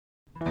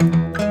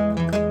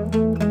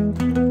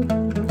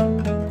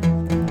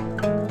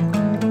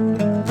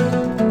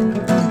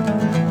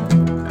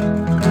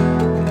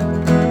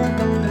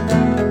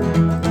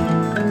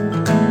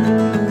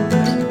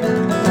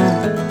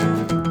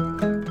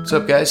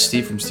What's up, guys?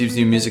 Steve from Steve's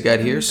New Music Guide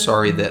here.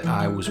 Sorry that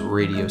I was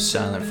radio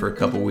silent for a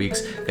couple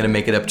weeks. Gonna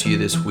make it up to you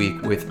this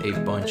week with a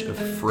bunch of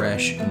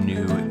fresh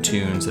new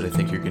tunes that I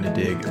think you're gonna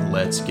dig.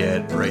 Let's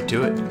get right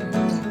to it.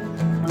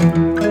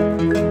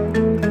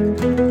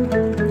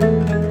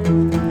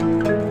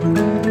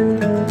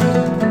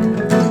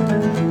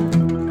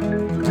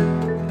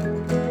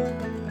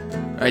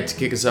 Alright, to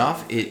kick us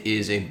off, it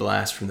is a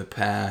blast from the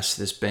past.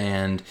 This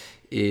band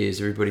is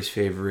everybody's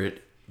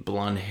favorite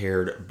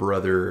blonde-haired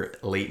brother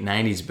late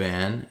 90s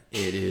band.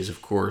 It is,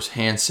 of course,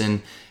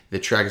 Hanson. The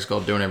track is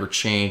called Don't Ever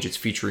Change. It's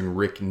featuring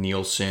Rick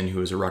Nielsen, who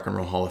is a Rock and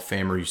Roll Hall of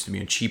Famer, used to be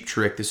in Cheap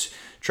Trick. This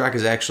track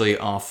is actually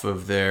off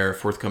of their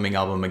forthcoming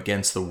album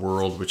Against the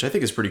World, which I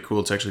think is pretty cool.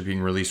 It's actually being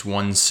released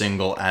one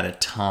single at a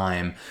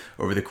time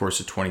over the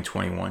course of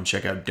 2021.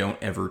 Check out Don't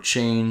Ever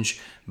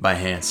Change by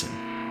Hanson.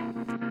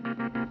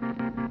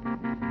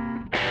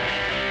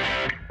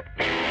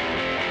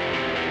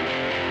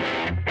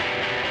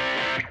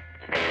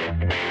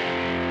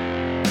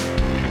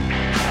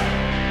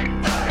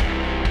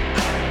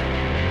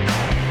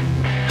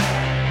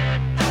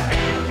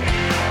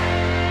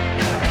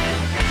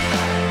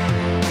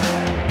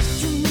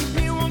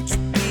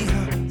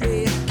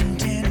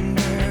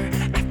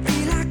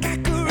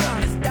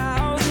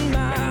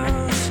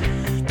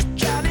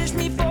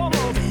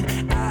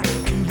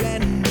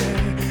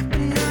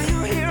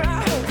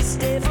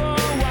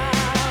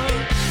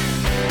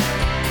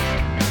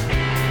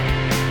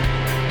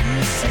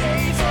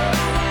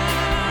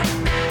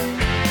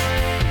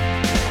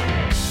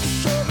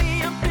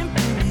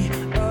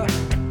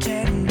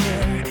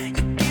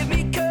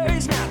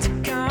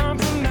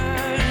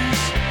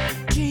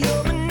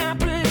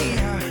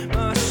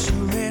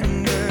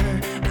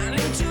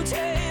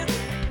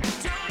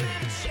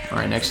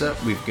 Next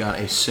up, we've got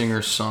a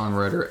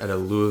singer-songwriter out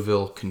of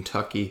Louisville,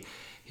 Kentucky.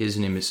 His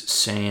name is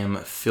Sam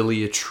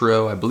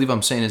Filiatreau. I believe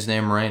I'm saying his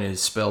name right. It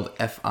is spelled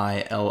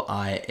Filiatreau.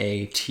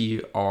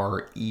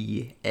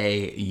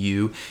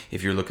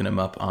 If you're looking him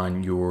up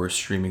on your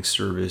streaming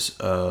service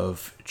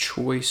of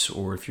choice,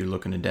 or if you're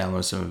looking to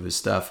download some of his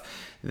stuff,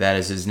 that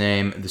is his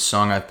name. The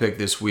song I picked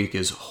this week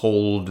is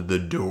Hold the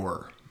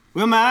Door.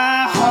 Well,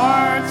 my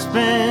heart's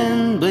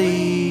been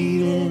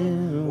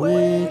bleeding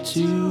way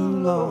too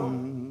long.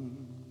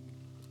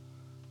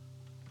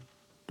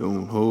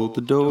 Don't hold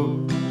the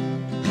door,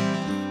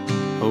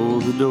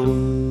 hold the door.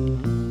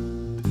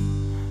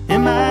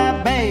 And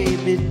my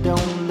baby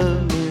don't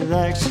love me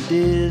like she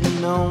did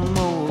no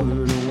more.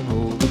 Don't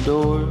hold the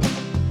door,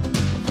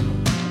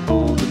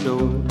 hold the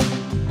door.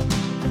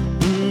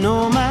 You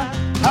know my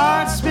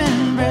heart's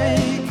been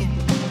breaking,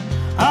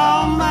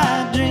 all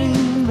my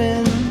dreams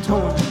been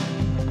torn.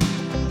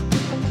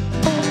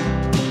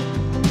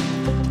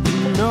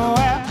 You know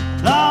how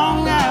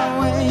long I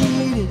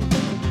waited.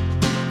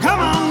 Come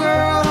on,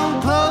 girl,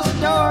 don't close the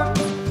door.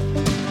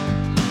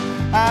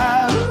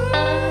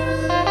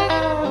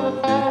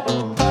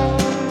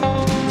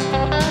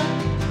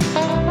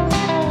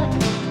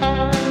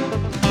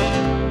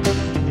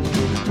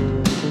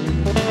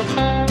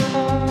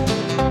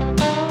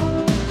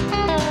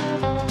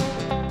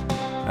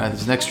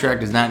 This next track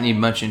does not need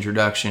much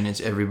introduction.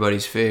 It's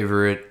everybody's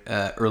favorite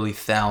early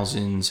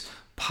thousands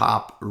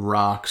pop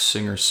rock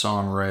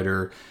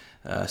singer-songwriter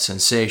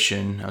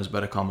sensation. I was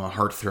about to call him a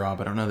heartthrob.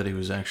 I don't know that he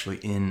was actually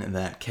in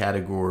that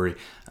category,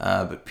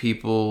 but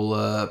people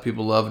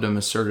loved him.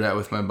 It started out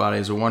with My Body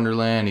is a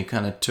Wonderland. He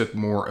kind of took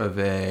more of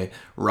a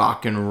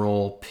rock and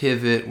roll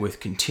pivot with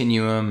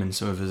Continuum and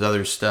some of his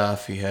other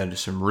stuff. He had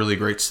some really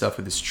great stuff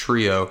with his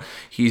trio.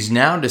 He's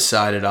now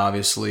decided,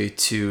 obviously,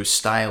 to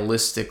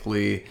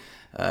stylistically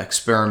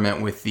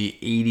experiment with the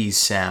 80s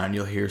sound.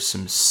 You'll hear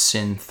some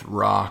synth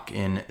rock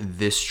in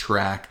this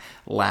track,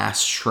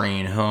 Last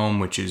Train Home,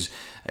 which is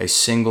a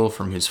single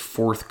from his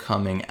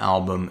forthcoming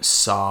album,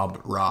 Sob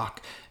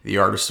Rock. The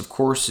artist, of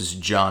course, is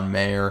John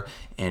Mayer,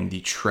 and the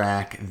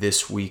track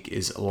this week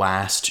is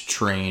Last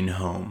Train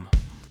Home.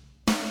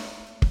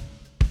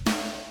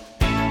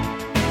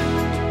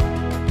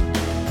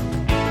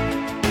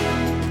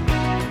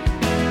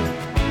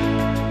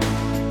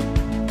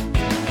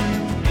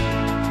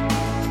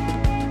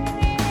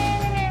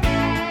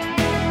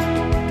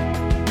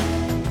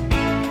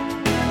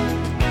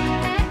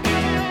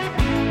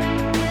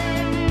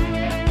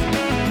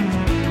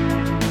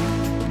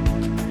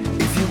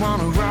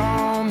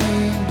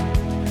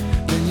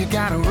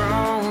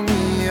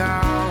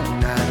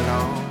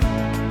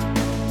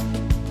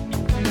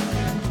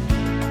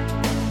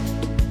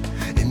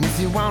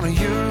 Wanna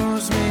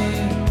use me,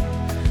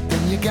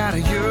 then you gotta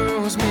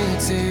use me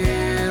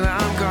till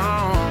I'm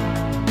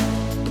gone.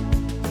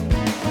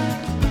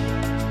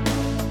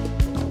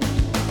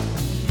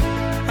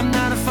 I'm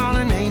not a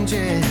fallen angel,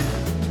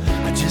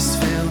 I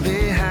just fell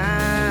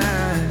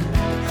behind.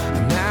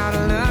 I'm out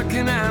of luck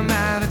and I'm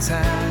out of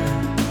time.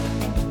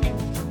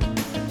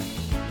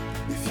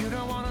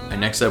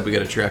 Next up, we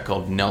got a track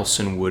called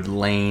Nelsonwood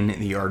Lane.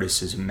 The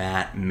artist is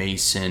Matt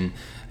Mason.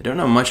 I don't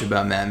know much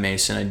about Matt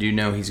Mason. I do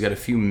know he's got a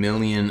few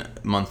million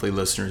monthly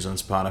listeners on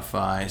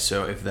Spotify,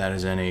 so if that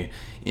is any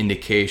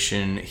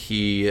indication,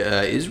 he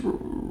is,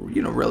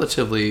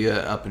 relatively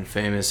up and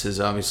famous, has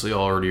obviously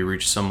already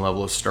reached some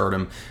level of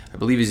stardom. I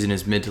believe he's in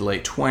his mid to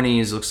late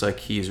 20s. Looks like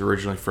he's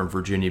originally from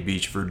Virginia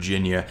Beach,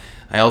 Virginia.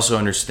 I also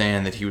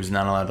understand that he was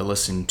not allowed to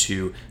listen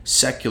to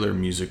secular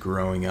music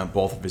growing up.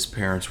 Both of his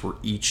parents were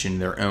each in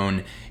their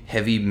own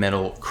heavy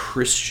metal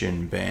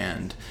Christian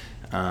band.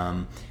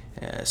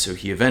 So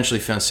he eventually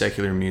found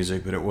secular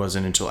music, but it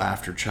wasn't until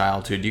after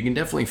childhood. You can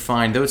definitely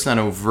find, though it's not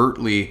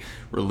overtly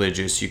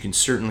religious, you can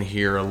certainly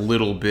hear a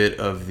little bit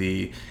of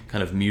the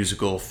kind of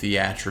musical,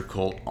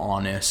 theatrical,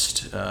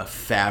 honest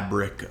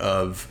fabric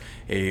of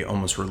a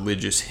almost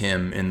religious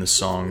hymn in the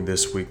song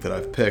this week that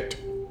I've picked.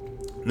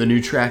 The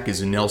new track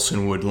is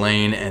Nelsonwood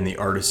Lane, and the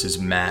artist is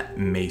Matt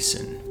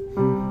Mason.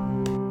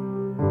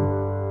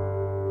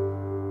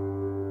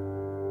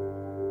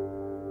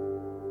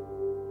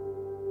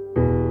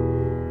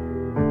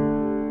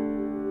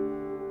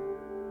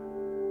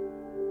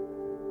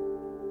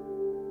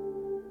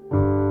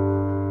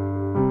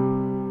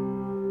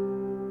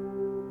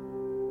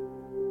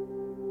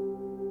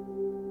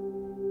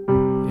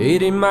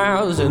 80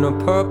 miles in a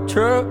pump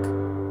truck.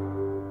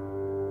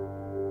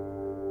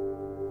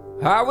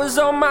 I was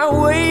on my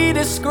way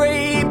to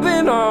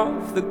scraping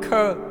off the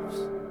cuffs.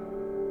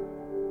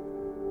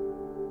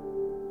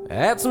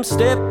 Had some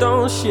stepped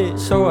on shit,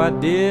 so I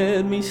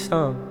did me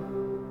some.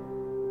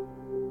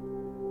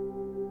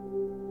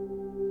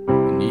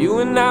 And you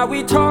and I,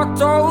 we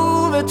talked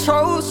over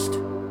toast,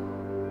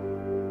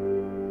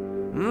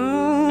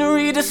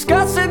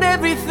 rediscussing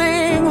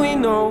everything we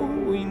know.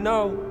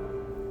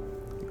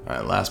 All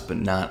right, last but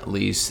not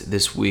least,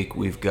 this week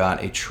we've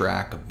got a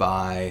track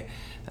by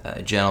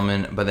a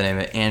gentleman by the name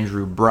of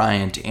Andrew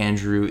Bryant.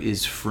 Andrew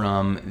is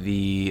from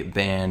the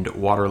band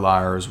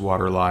Waterliars.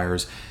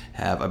 Waterliars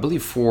have, I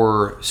believe,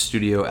 4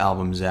 studio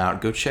albums out.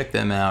 Go check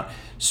them out.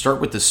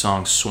 Start with the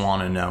song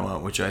Swannanoa,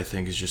 which I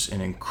think is just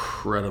an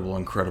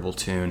incredible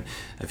tune.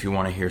 If you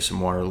want to hear some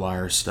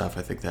Waterliars stuff,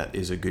 I think that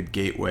is a good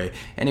gateway.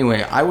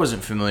 Anyway, I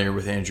wasn't familiar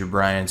with Andrew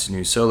Bryant's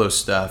new solo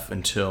stuff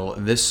until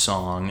this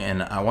song,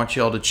 and I want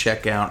you all to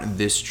check out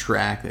this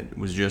track that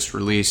was just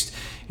released.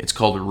 It's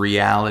called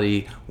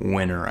Reality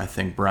Winner. I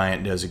think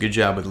Bryant does a good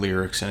job with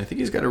lyrics, and I think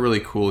he's got a really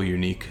cool,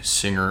 unique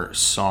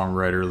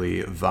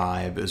singer-songwriterly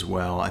vibe as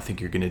well. I think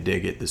you're going to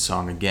dig it. The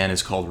song, again,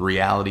 is called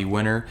Reality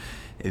Winner.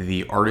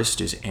 The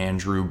artist is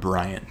Andrew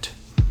Bryant.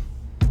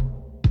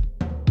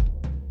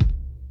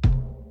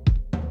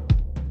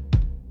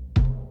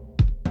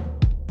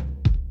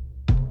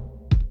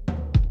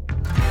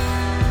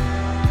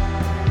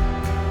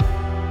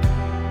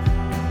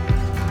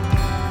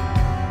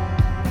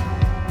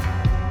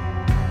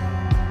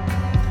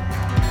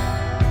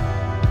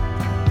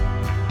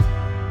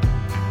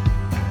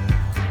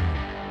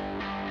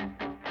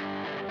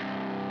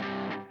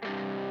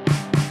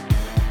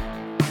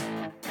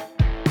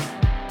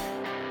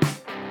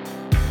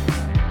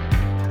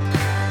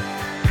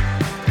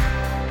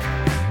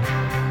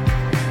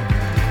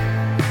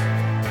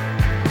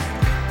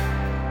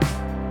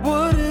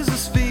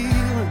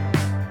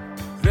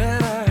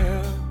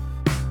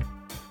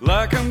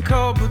 Like I'm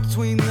caught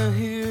between the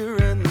here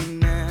and the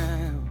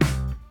now.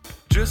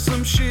 Just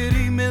some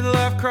shitty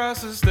midlife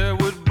crisis that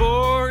would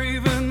bore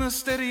even the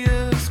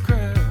steadiest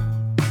crowd.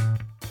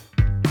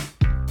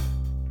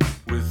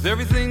 With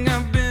everything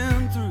I've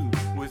been through,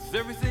 with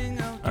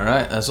everything I've... All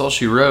right, that's all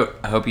she wrote.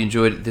 I hope you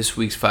enjoyed this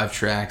week's 5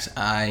 tracks.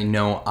 I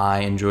know I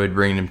enjoyed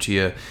bringing them to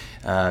you.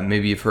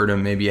 Maybe you've heard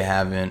them, maybe you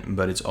haven't,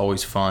 but it's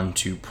always fun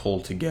to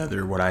pull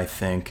together what I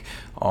think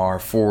are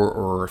 4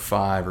 or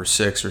 5 or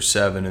 6 or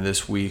 7 of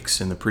this week's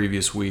and the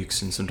previous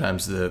weeks and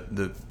sometimes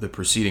the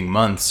preceding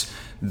months'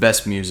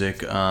 best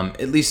music,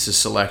 at least a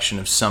selection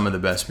of some of the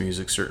best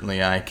music.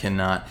 Certainly I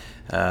cannot,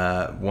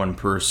 one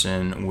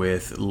person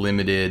with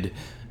limited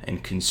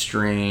and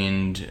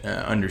constrained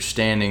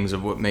understandings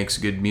of what makes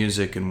good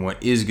music and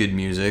what is good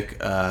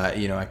music,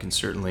 I can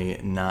certainly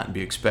not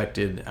be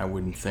expected, I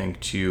wouldn't think,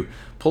 to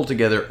pull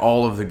together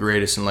all of the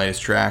greatest and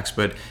latest tracks.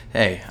 But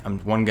hey, I'm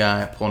one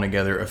guy pulling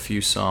together a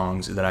few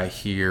songs that I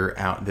hear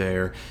out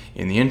there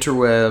in the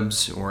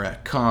interwebs or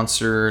at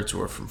concerts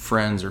or from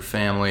friends or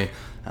family.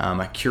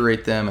 I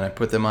curate them and I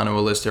put them onto a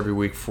list every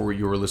week for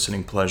your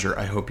listening pleasure.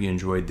 I hope you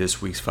enjoyed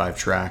this week's 5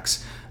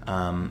 tracks.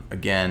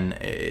 Again,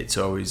 it's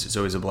always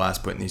a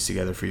blast putting these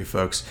together for you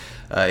folks.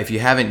 If you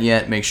haven't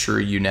yet, make sure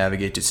you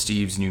navigate to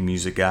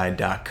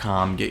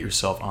stevesnewmusicguide.com. Get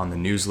yourself on the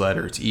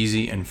newsletter. It's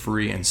easy and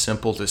free and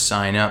simple to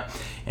sign up.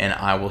 and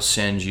I will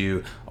send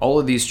you all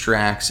of these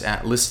tracks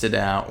listed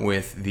out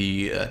with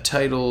the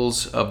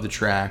titles of the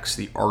tracks,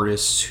 the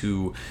artists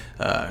who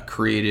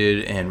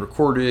created and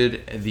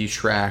recorded the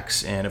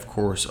tracks, and of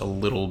course a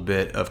little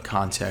bit of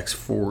context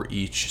for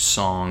each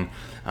song,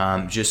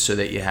 just so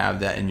that you have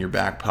that in your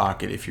back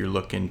pocket if you're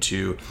looking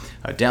to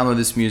download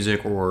this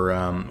music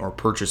or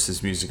purchase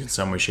this music in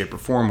some way, shape, or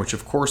form, which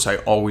of course I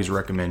always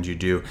recommend you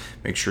do.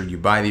 Make sure you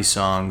buy these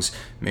songs,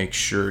 make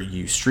sure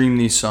you stream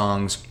these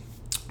songs,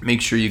 make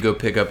sure you go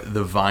pick up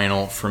the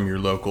vinyl from your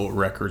local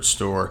record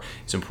store.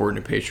 It's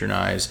important to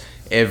patronize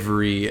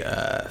every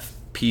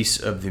piece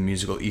of the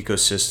musical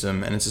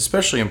ecosystem, and it's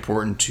especially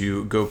important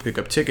to go pick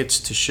up tickets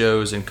to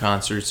shows and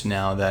concerts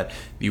now that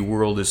the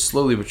world is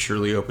slowly but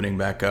surely opening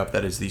back up.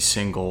 That is the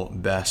single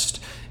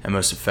best and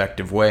most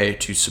effective way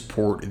to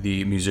support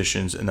the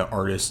musicians and the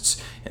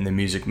artists and the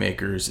music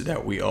makers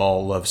that we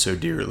all love so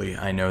dearly.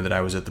 I know that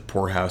I was at the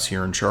Poorhouse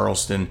here in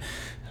Charleston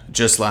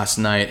just last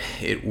night.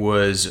 It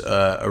was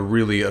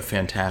really a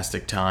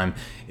fantastic time.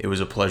 It was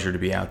a pleasure to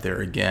be out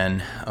there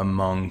again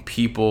among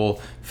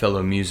people,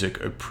 fellow music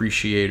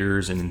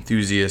appreciators and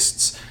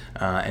enthusiasts,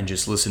 and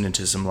just listening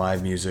to some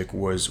live music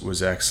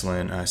was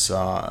excellent. I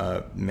saw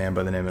a man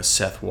by the name of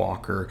Seth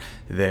Walker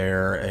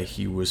there.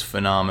 He was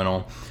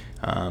phenomenal.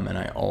 And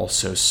I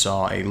also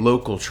saw a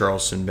local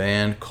Charleston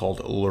band called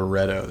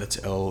Luretto. That's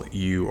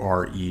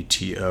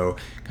Lureto.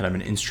 Kind of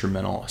an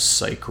instrumental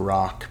psych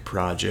rock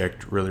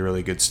project. Really,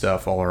 really good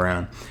stuff all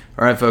around.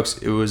 All right, folks,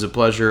 it was a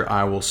pleasure.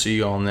 I will see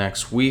you all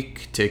next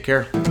week. Take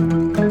care.